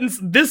sentence,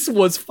 this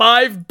was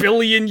 5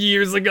 billion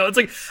years ago. It's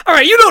like, all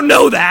right, you don't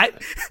know that.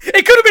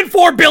 It could have been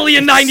 4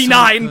 billion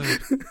 99.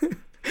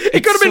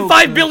 It could have been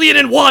 5 billion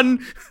and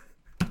 1.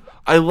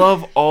 I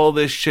love all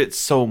this shit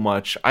so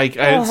much.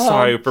 I'm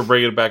sorry for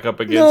bringing it back up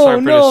again. No,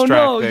 sorry for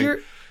distracting. No,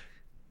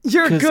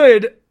 you're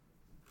good.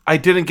 I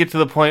didn't get to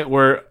the point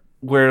where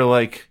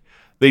like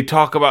they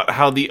talk about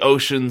how the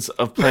oceans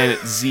of Planet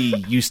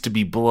Z used to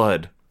be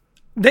blood.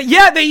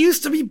 They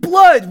used to be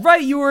blood,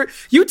 right? You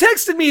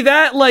texted me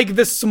that like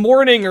this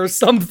morning or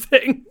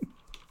something.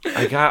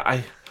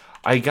 I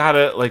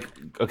gotta like,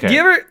 okay. You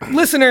ever,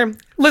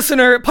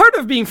 listener, part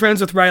of being friends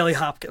with Riley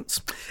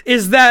Hopkins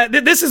is that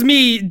this is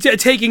me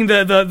taking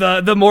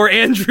the more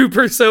Andrew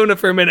persona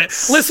for a minute.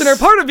 Listener,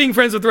 part of being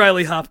friends with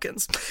Riley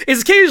Hopkins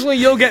is occasionally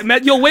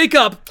you'll wake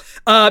up,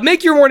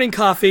 make your morning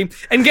coffee,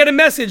 and get a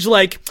message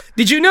like,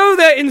 "Did you know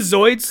that in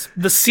Zoids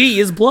the sea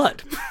is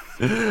blood?"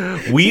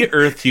 We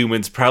Earth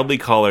humans proudly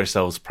call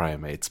ourselves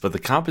primates, but the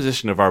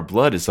composition of our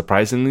blood is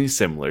surprisingly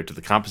similar to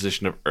the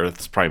composition of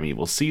Earth's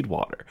primeval seed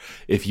water.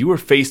 If you were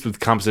faced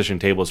with composition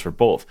tables for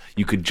both,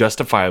 you could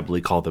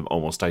justifiably call them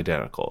almost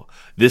identical.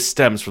 This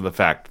stems from the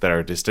fact that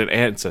our distant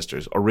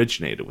ancestors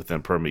originated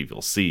within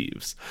primeval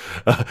sieves.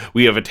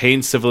 We have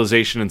attained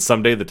civilization, and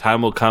someday the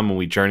time will come when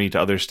we journey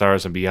to other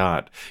stars and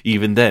beyond.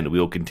 Even then, we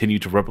will continue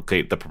to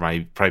replicate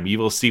the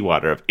primeval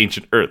seawater of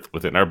ancient Earth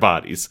within our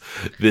bodies.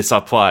 This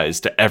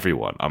applies to everyone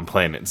on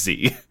Planet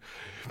Z.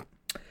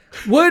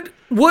 Would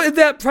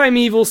that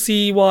primeval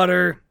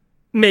seawater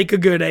make a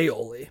good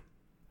aioli?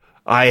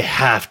 I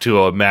have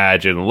to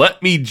imagine.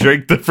 Let me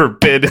drink the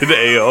forbidden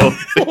aioli.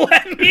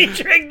 Let me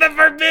drink the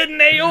forbidden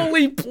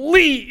aioli,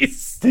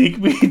 please. Take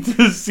me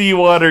to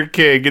Seawater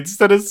King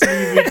instead of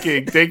Smoothie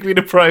King. Take me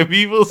to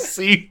Primeval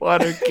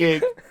Seawater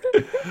King.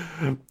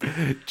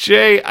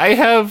 Jay, I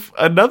have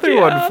another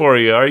one for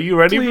you. Are you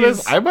ready for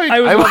this? I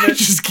might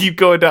just keep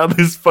going down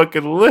this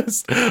fucking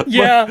list.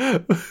 Yeah.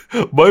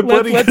 My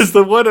buddy is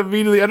the one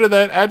immediately under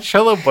that at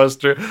Cello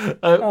Buster.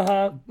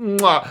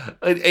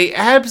 A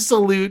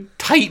absolute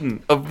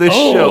titan of this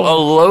show, a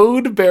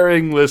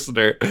load-bearing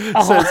listener,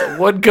 says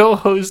one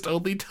co-host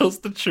only tells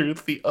the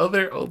truth, the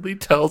other only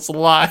tells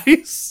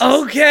lies.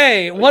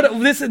 Okay,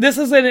 this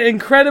is an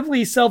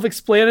incredibly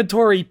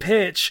self-explanatory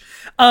pitch.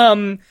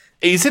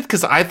 Is it?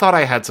 Because I thought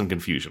I had some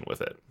confusion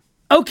with it.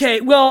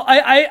 Okay, well,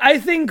 I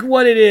think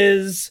what it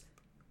is...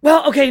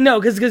 Well, okay, no,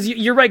 because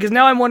you're right, because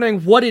now I'm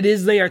wondering what it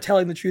is they are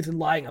telling the truth and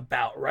lying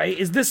about, right?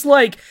 Is this...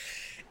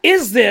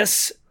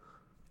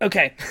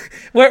 Okay,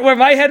 where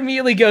my head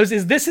immediately goes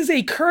is this is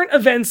a current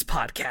events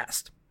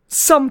podcast.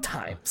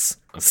 Sometimes.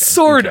 Okay,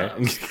 sort of.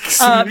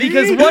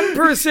 Because one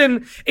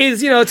person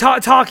is,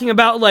 talking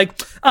about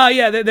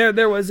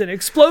there was an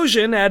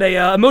explosion at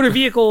a motor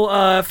vehicle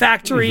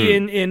factory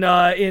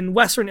in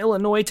Western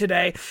Illinois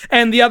today,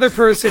 and the other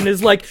person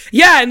is like,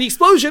 and the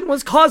explosion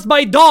was caused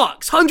by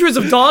dogs, hundreds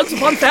of dogs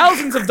upon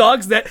thousands of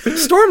dogs that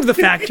stormed the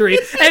factory,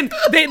 and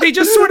they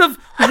just sort of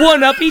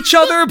one up each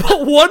other,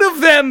 but one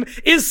of them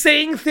is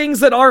saying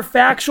things that are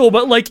factual,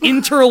 but like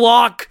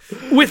interlock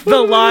with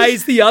the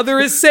lies the other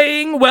is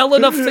saying well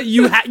enough that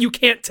you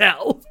can't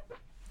tell.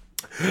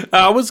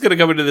 I was going to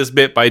come into this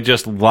bit by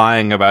just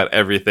lying about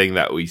everything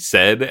that we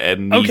said,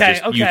 and you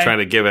trying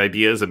to give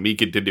ideas and me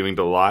continuing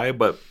to lie,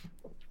 but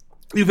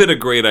you've had a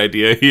great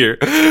idea here,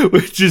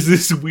 which is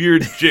this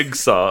weird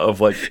jigsaw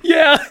of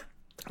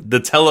the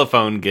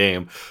telephone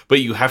game, but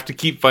you have to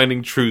keep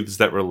finding truths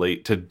that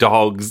relate to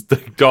dogs, the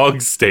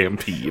dog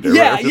stampede.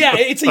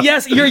 It's a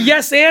yes. You're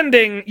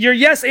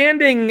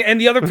yes-anding, and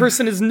the other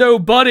person is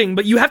no-butting,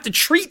 but you have to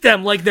treat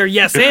them like they're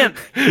yes-and.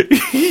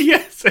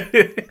 Yes,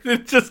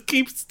 it just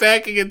keeps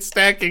stacking and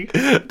stacking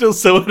until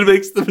someone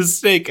makes the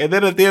mistake, and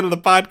then at the end of the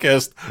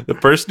podcast, the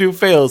person who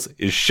fails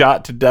is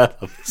shot to death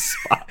on the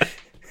spot.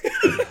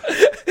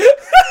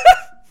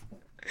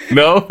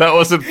 No, that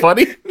wasn't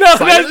funny? No,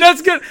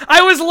 that's good.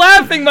 I was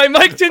laughing. My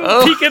mic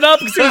didn't pick it up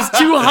because it was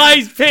too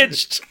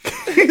high-pitched.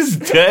 He's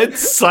dead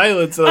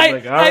silence. I was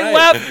like, all right,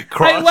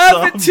 I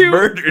laugh at two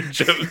murder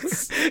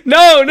jokes.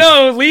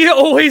 No, we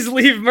always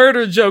leave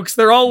murder jokes.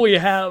 They're all we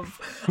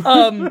have.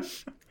 Then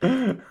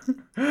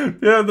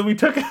we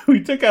took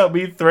out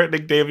me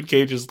threatening David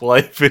Cage's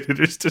life in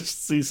Interstitial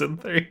Season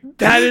 3.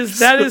 That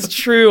is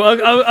true.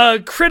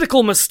 A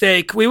critical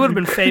mistake. We would have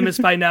been famous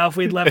by now if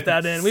we'd left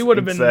that in. We would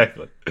have been...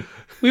 Exactly.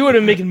 We would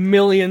have been making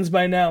millions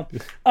by now.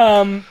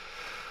 Good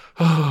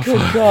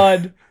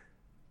God.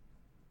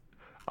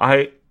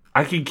 I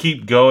can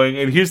keep going,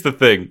 and here's the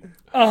thing.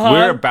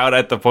 We're about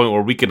at the point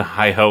where we can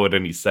hi-ho at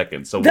any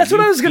second. So that's what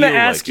I was going to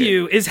ask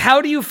you, is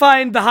how do you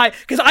find the high?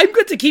 Because I'm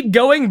good to keep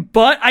going,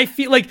 but I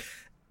feel like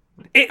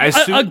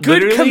a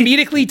good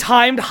comedically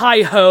timed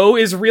hi-ho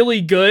is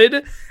really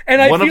good.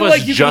 And I one feel of us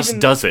like you just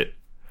does it.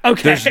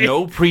 Okay. There's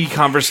no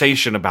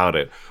pre-conversation about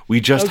it.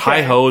 We just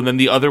hi-ho, and then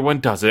the other one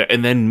does it,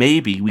 and then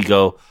maybe we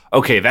go,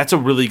 okay, that's a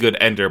really good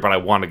ender, but I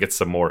want to get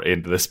some more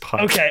into this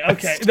podcast.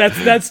 Okay.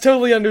 That's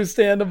totally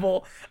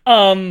understandable.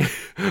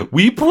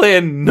 We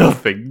plan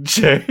nothing,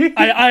 Jay.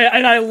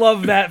 I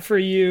love that for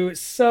you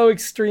so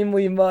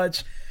extremely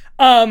much.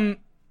 I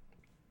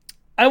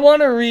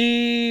want to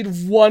read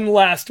one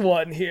last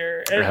one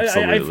here.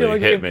 Absolutely. I feel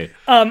like hit me.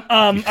 All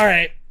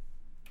right.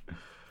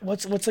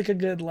 What's like a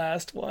good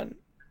last one?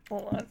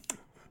 Hold on.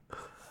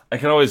 I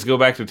can always go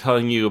back to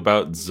telling you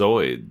about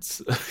Zoids.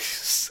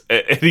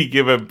 At any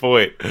given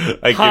point,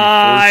 I can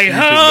force you to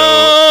know.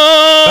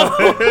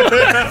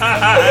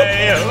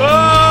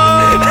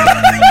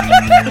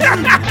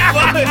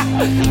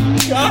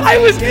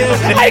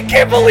 I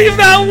can't believe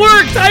that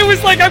worked. I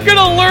was like, I'm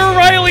gonna lure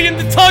Riley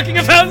into talking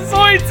about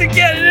Zoids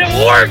again, and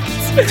it worked.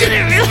 Did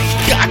it really?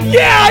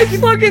 Yeah, I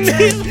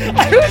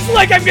was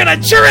like, I'm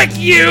gonna trick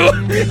you.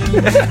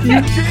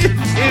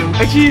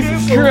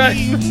 Jesus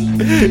Christ.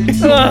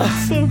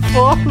 So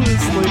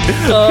flawlessly.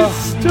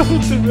 Still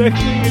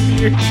directly into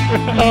your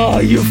trap. Oh,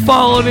 you've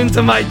fallen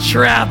into my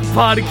trap,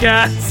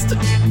 podcast.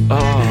 Oh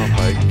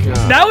my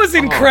god. That was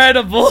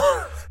incredible.